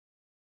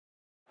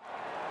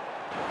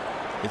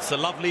It's a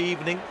lovely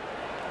evening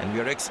and we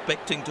are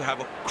expecting to have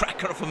a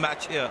cracker of a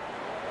match here.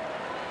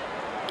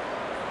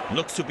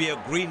 Looks to be a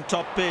green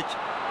top pitch.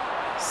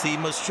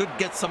 Seamers should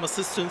get some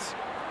assistance.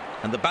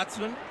 And the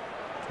batsmen,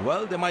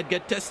 well, they might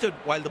get tested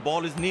while the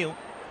ball is new.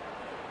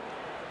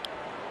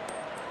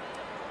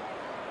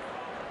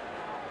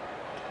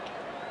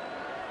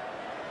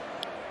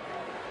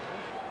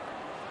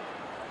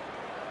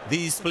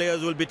 These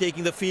players will be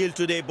taking the field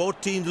today. Both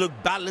teams look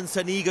balanced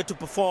and eager to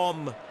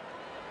perform.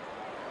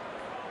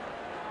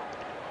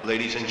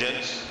 Ladies and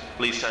gents,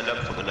 please stand up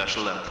for the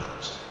national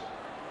anthems.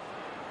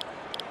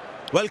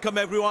 Welcome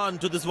everyone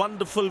to this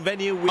wonderful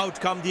venue.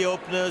 Out come the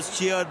openers,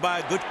 cheered by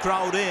a good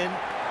crowd in.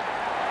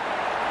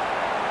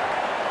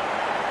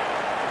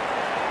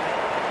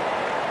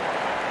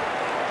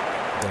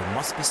 There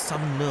must be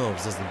some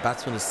nerves as the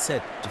batsman is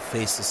set to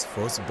face his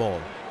first ball.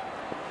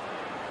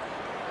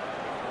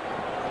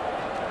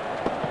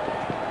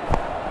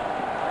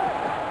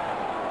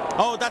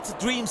 Oh, that's a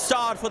dream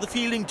start for the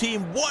fielding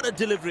team. What a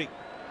delivery.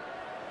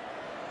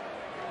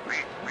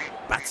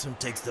 Batsman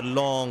takes the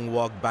long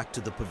walk back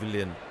to the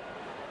pavilion.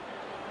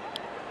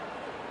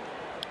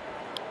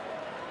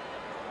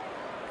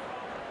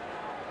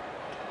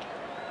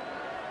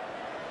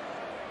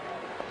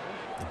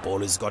 The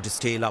bowler's got his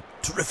tail up.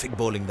 Terrific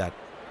bowling that.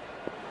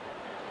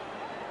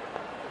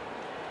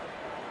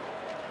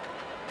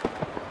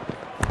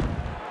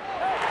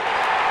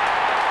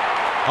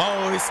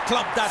 Oh, he's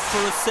clubbed that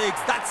for a six.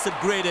 That's a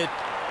great hit.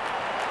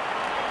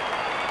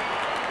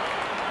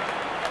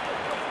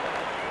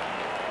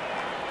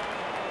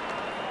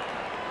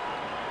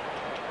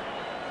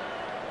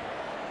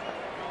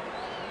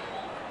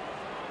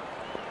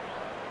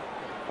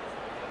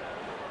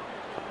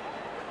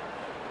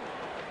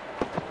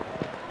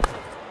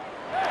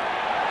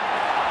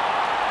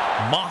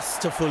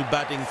 Masterful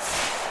batting.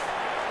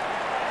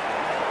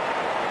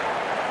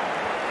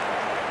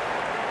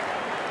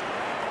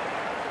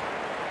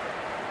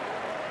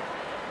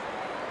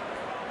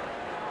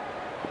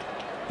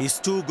 He's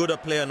too good a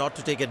player not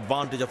to take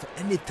advantage of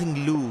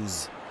anything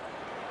loose.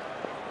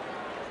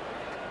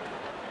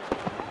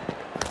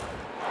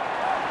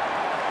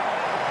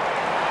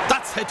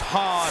 That's hit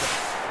hard.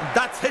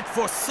 That's hit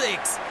for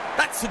six.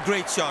 That's a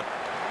great shot.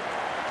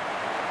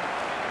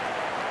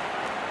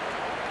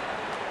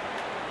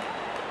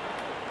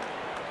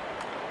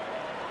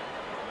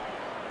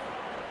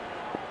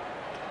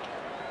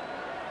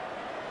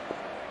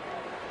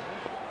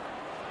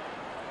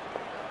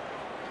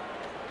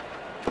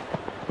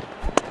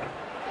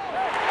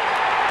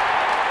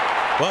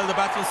 Well, the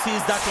batsman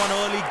sees that one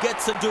early,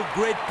 gets into a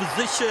great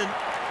position,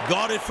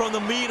 got it from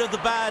the meat of the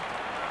bat.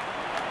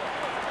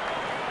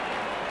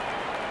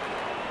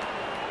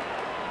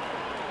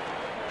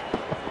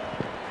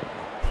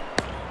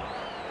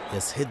 He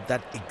has hit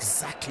that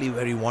exactly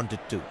where he wanted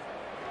to.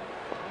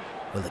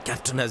 Well, the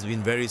captain has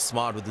been very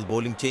smart with his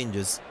bowling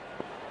changes.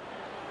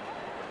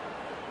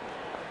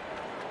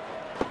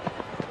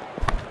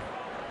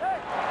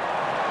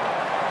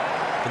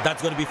 But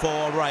that's going to be for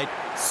all right.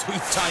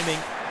 Sweet timing.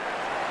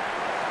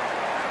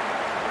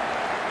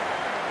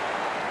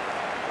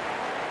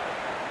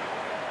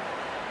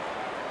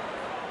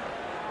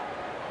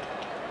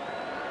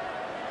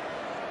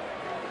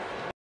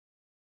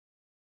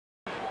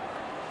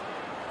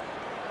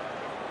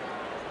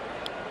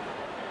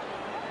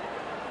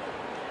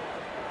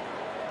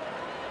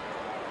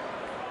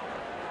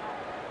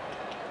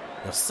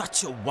 There's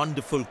such a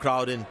wonderful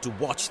crowd in to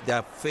watch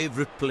their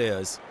favorite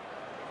players.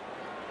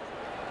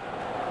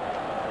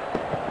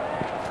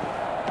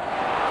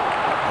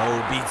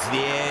 Oh, beats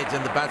the edge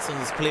and the batsman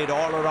has played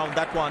all around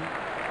that one.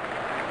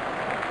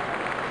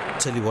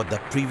 Tell you what,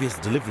 that previous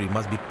delivery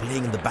must be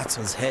playing in the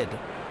batsman's head.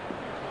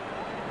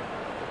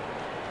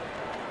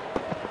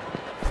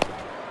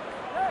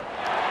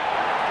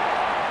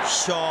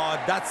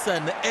 Shot, that's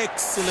an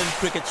excellent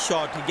cricket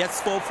shot. He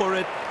gets 4 for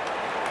it.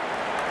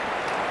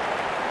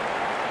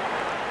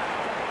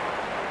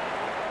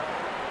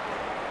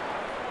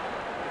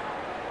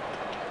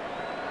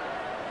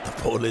 The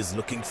bowler is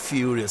looking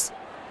furious.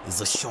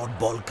 There's a short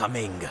ball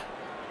coming.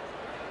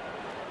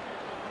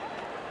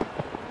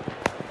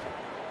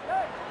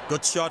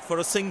 Good shot for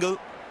a single.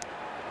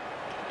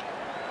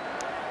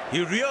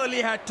 He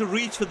really had to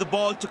reach for the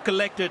ball to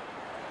collect it.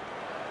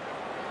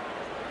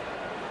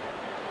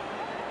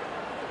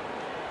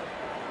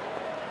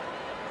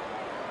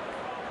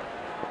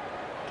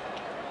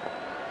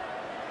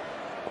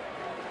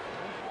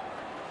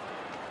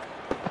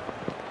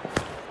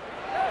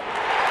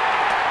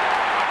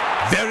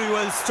 Very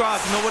well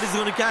struck. Nobody's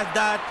going to catch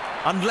that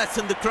unless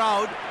in the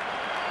crowd.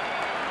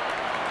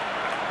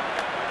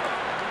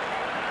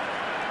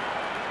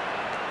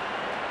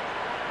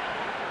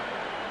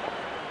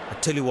 I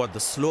tell you what, the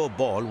slow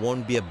ball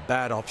won't be a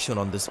bad option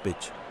on this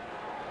pitch.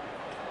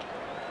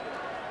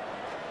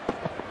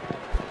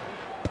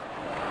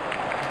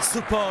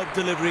 Superb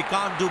delivery.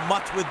 Can't do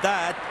much with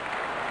that.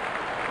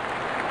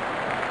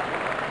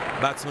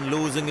 Batsman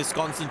losing his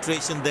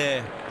concentration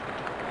there.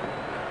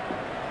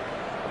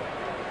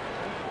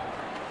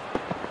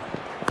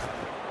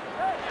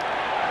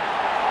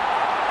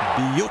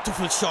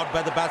 Beautiful shot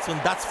by the batsman.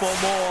 That's four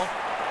more.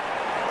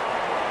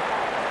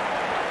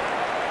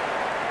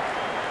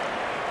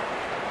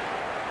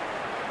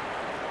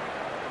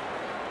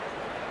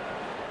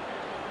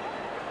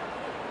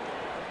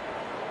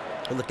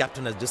 Well, the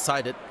captain has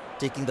decided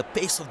taking the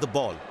pace of the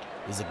ball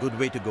is a good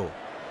way to go.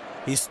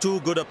 He's too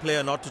good a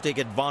player not to take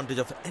advantage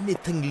of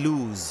anything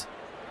loose.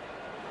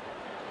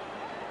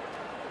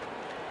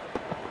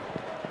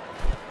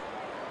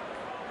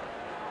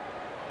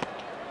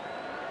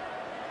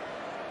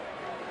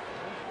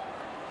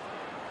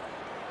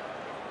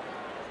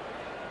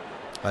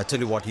 I tell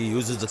you what, he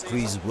uses the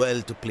crease well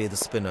to play the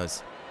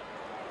spinners.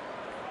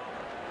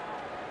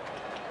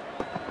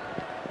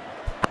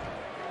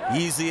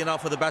 Easy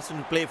enough for the batsman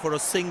to play for a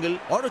single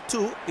or a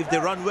two if they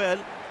run well.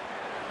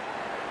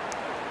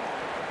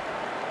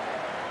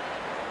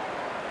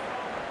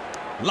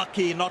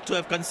 Lucky not to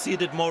have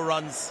conceded more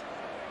runs.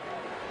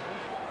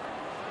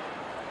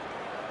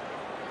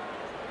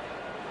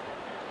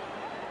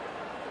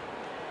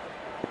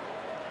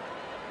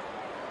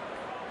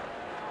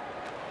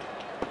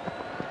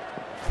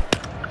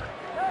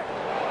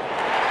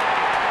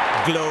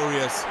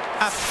 Glorious,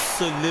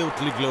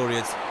 absolutely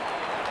glorious.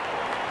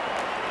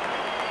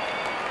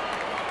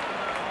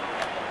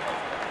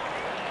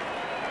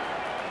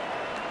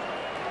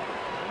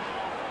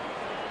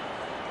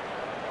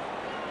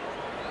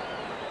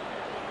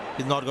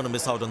 He's not going to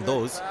miss out on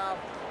those.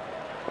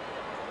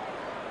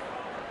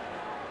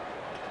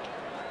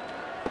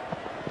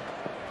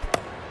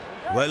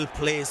 Well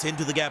placed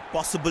into the gap,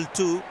 possible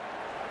two.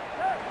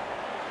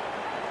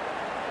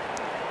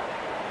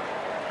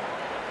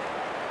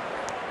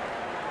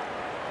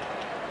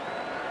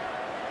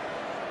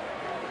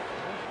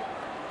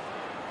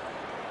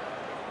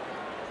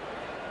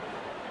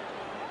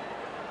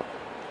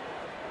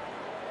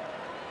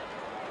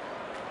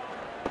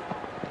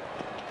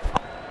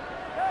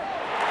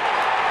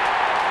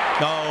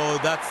 Oh,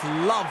 that's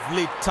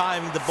lovely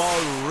timing, the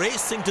ball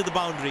racing to the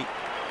boundary.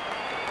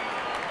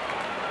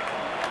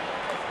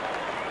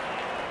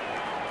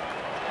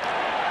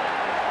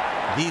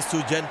 These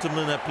two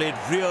gentlemen have played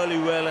really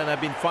well and have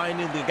been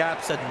finding the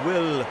gaps at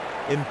will.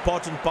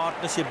 Important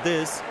partnership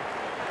this.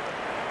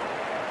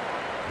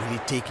 Will he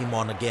take him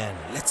on again?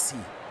 Let's see.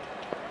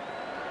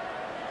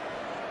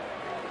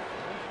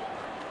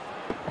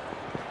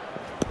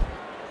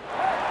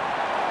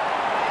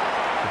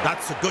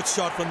 That's a good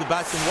shot from the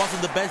batsman.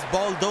 Wasn't the best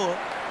ball though.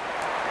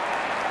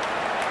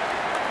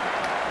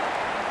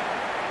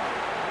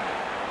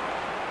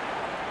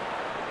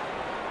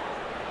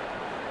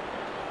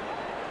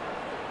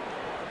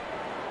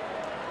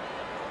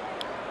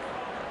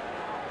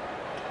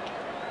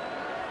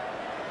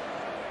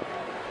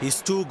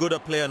 He's too good a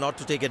player not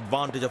to take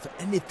advantage of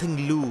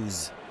anything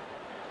loose.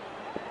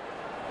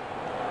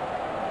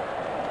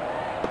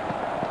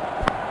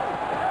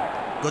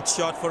 Good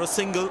shot for a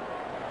single.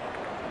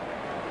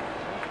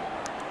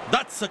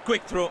 That's a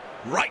quick throw,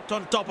 right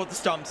on top of the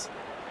stumps.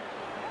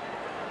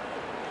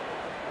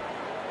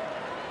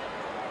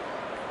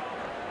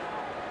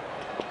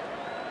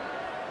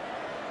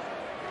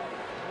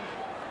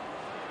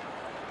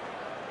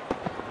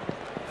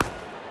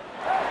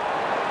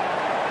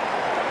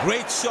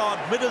 Great shot,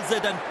 middles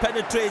it and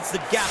penetrates the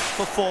gap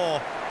for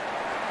four.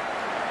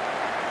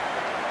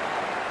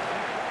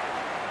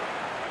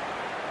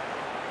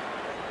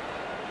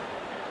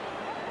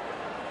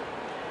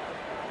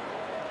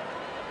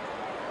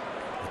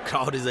 The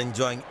crowd is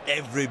enjoying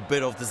every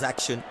bit of this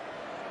action.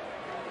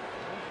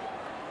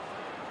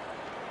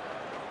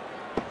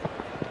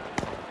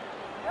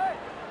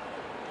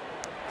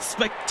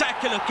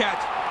 Spectacular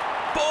catch.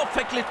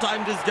 Perfectly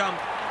timed his jump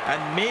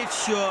and made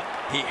sure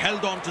he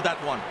held on to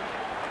that one.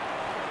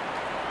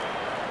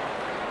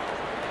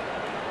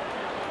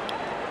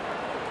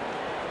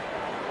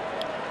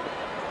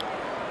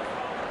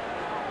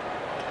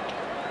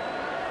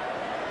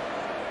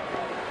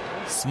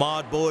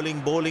 Smart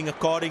bowling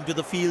according to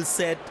the field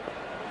set.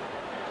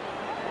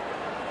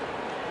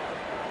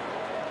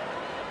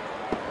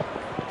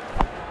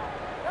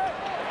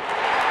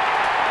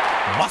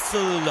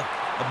 Muscle,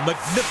 a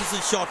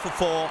magnificent shot for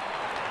four.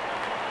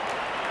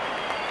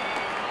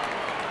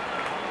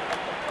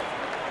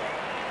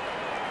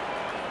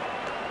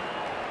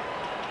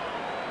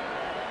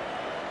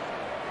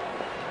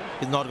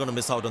 He's not going to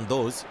miss out on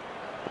those.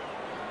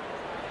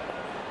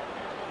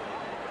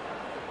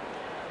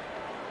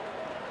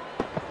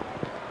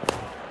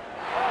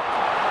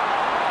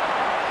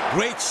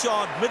 Great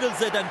shot,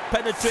 middles it and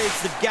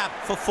penetrates the gap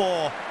for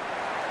four.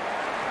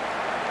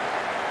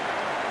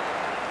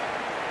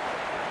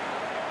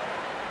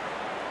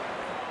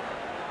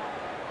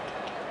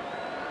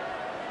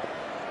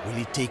 Will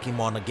he take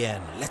him on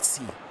again? Let's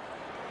see.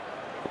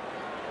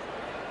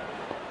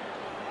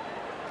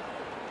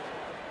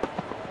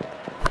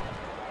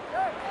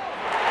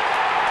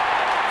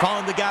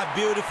 Found the gap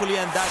beautifully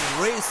and that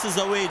races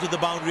away to the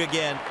boundary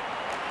again.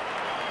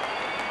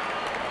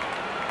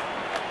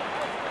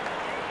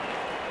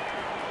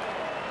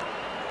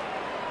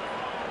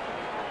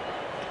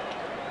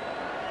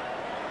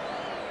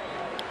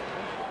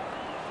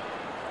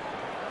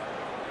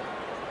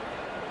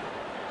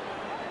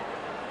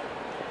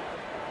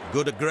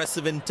 Good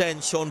aggressive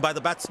intent shown by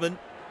the batsman.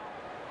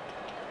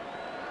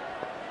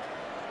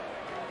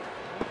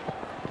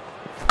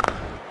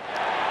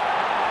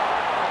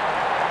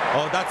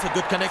 Oh, that's a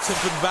good connection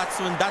to the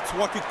batsman. That's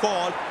what we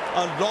call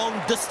a long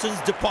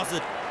distance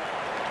deposit.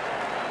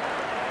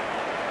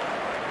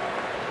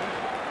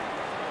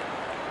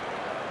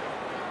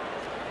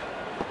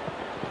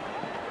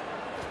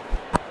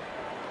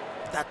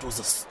 That was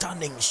a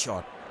stunning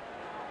shot.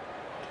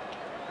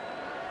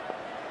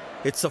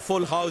 It's a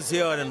full house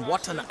here, and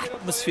what an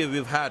atmosphere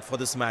we've had for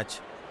this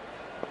match.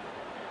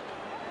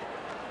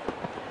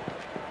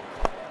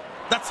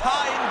 That's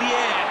high in the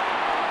air.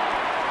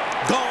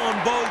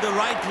 Gone, bowled the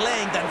right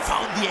length and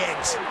found the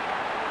edge.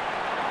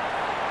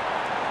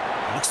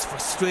 Looks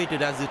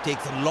frustrated as he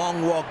takes a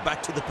long walk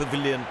back to the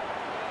pavilion.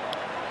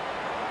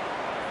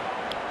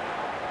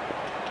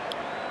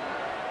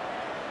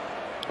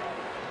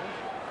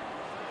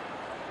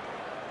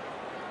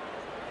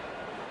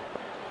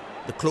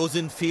 The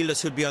close-in fielder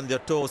should be on their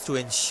toes to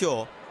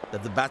ensure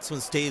that the batsman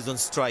stays on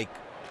strike.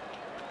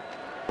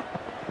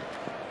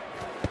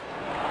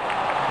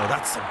 Oh,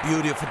 that's a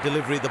beauty of a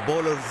delivery. The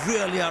bowler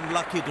really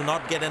unlucky to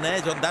not get an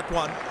edge on that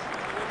one.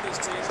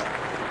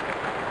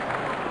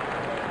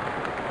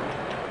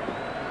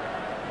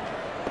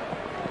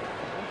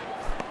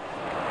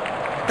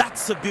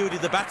 That's a beauty.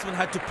 The batsman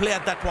had to play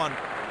at that one.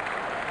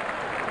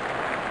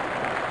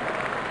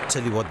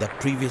 Tell you what, that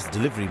previous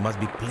delivery must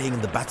be playing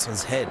in the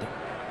batsman's head.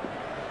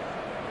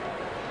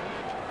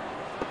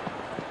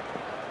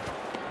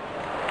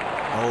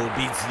 Oh,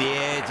 beats the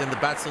edge, and the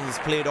batsman has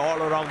played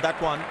all around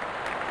that one.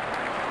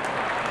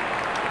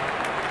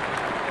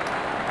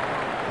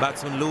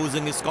 Batsman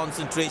losing his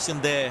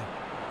concentration there.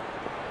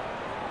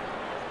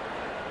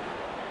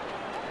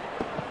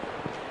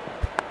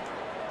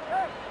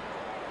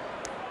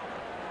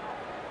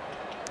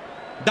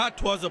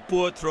 That was a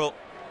poor throw.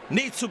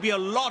 Needs to be a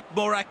lot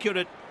more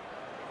accurate.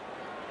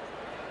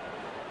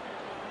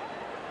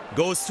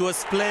 Goes to a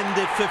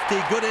splendid 50.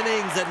 Good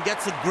innings and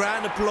gets a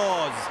grand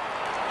applause.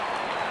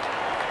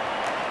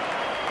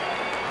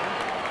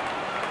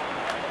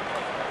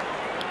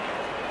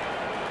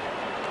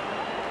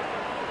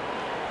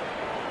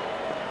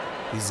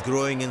 He's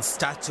growing in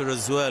stature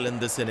as well in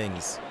this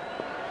innings.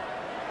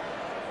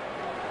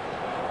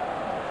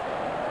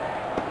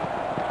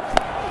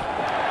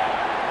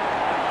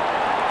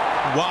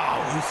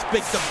 Wow, he's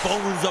picked the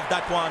bones of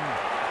that one.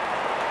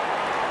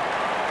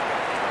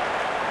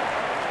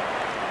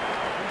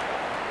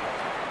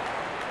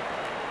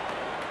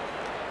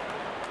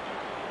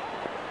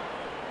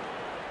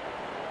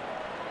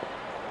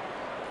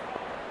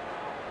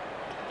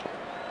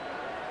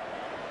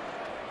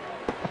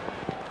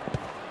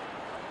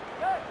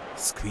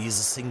 Squeeze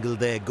a single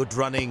there, good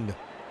running.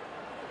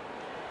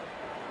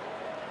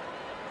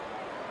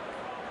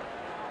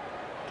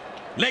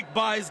 Leg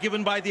bye is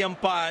given by the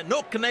umpire.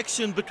 No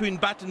connection between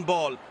bat and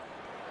ball.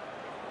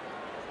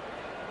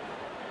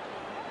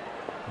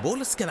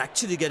 Bowlers can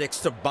actually get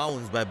extra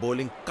bounce by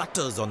bowling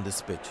cutters on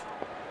this pitch.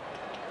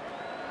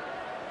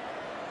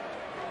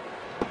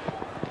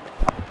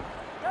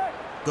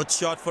 Good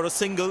shot for a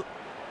single.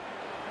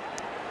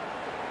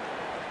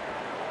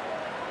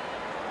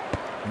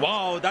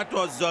 Wow, that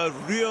was a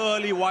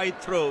really wide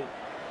throw.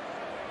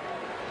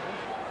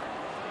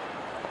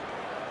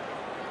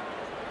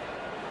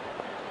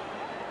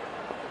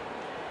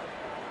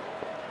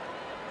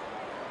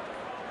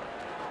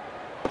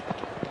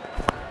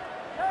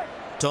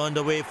 Turned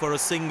away for a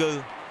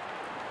single.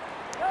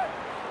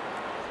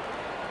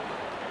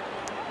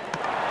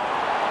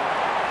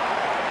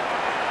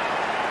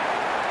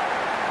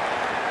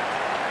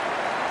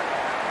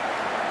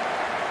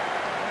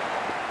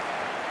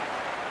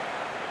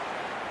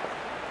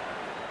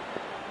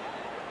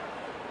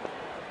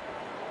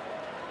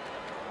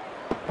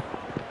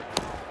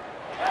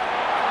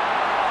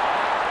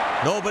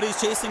 Nobody's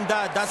chasing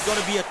that. That's going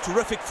to be a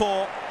terrific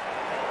four.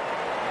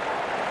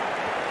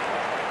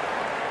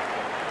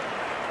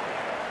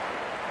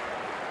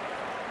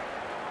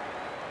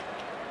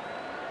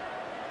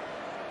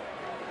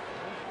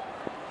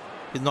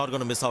 He's not going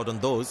to miss out on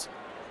those.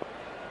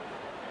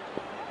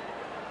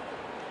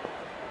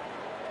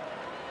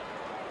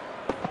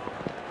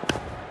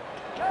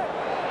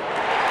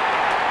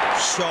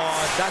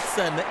 Shot. That's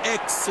an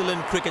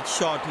excellent cricket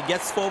shot. He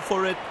gets 4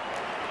 for it.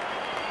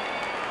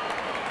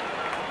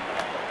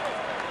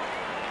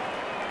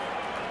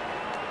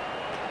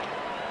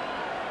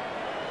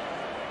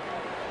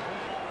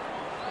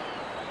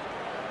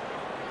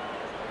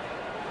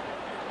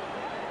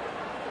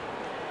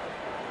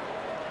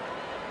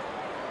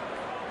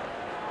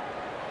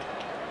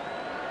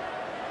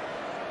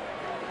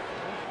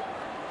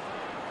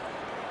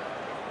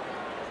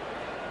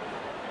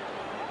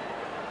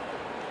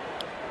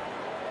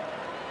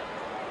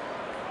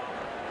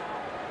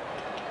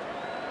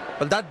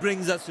 Well, that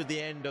brings us to the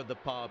end of the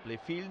power play.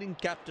 Fielding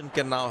captain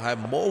can now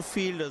have more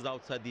fielders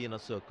outside the inner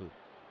circle.